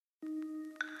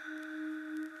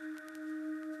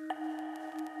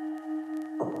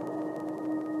I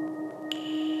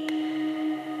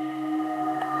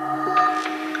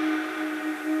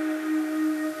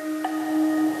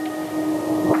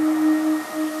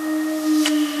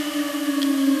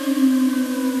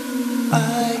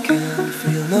can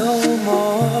feel no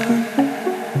more.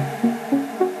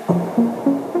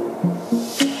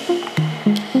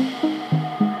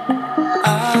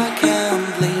 I can't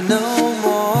bleed no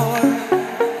more.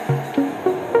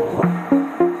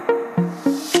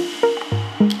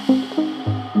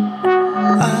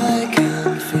 I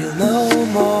can't feel no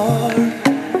more.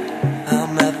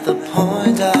 I'm at the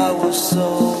point I was so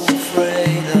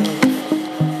afraid of.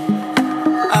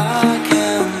 I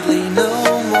can't bleed no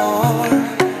more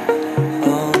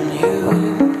on you,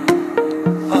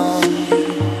 on you.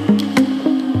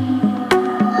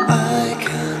 I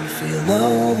can't feel no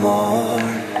more.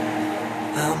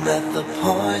 I'm at the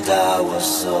point I was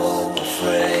so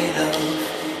afraid of.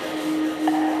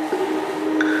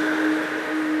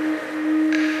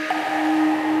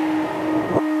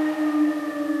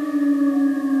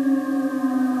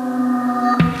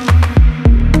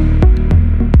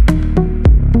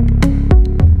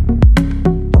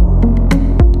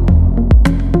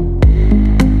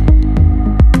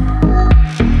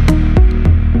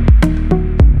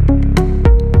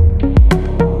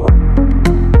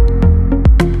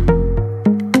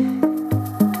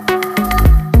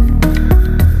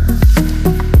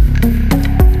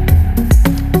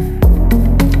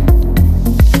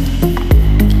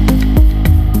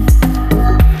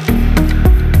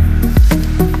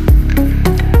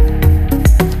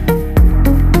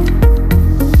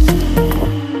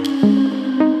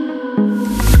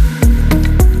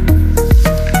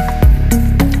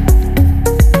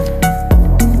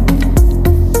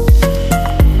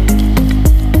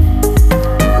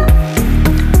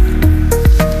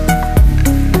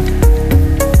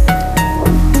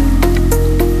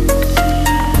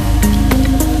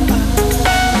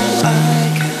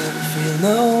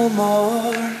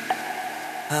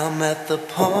 I'm at the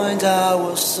point I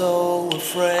was so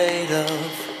afraid of.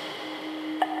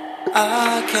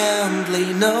 I can't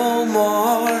bleed no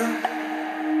more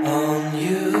on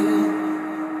you,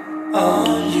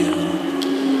 on you.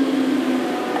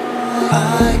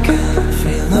 I can't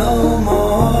feel no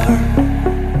more.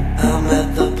 I'm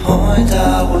at the point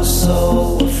I was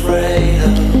so afraid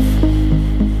of.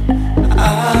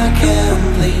 I can't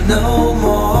bleed no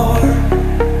more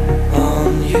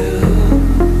on you,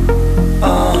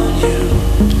 on you.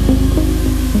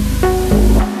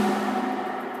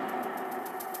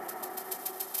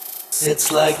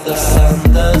 It's like the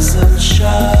sun doesn't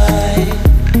shine,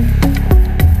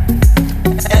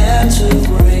 air to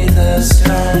breathe has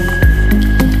come.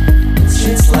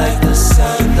 It's like the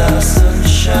sun doesn't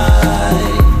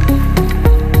shine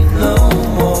no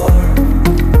more,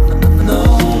 no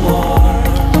more.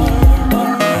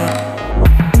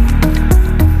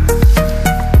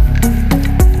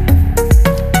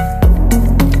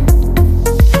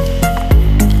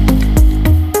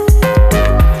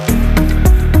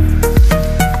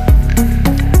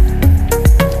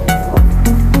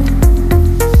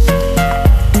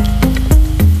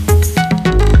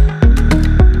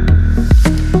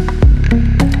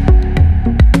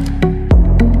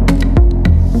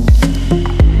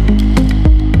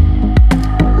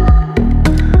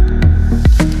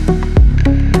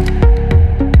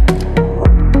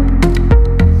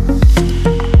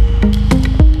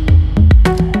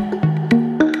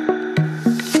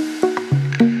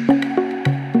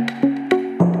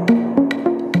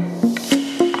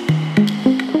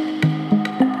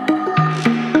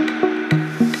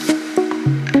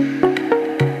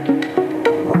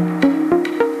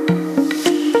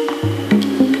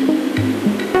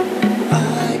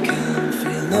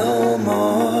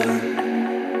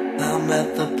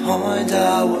 At the point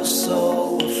I was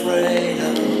so afraid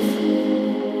of.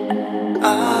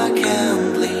 I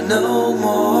can't bleed no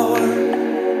more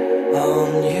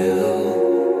on you.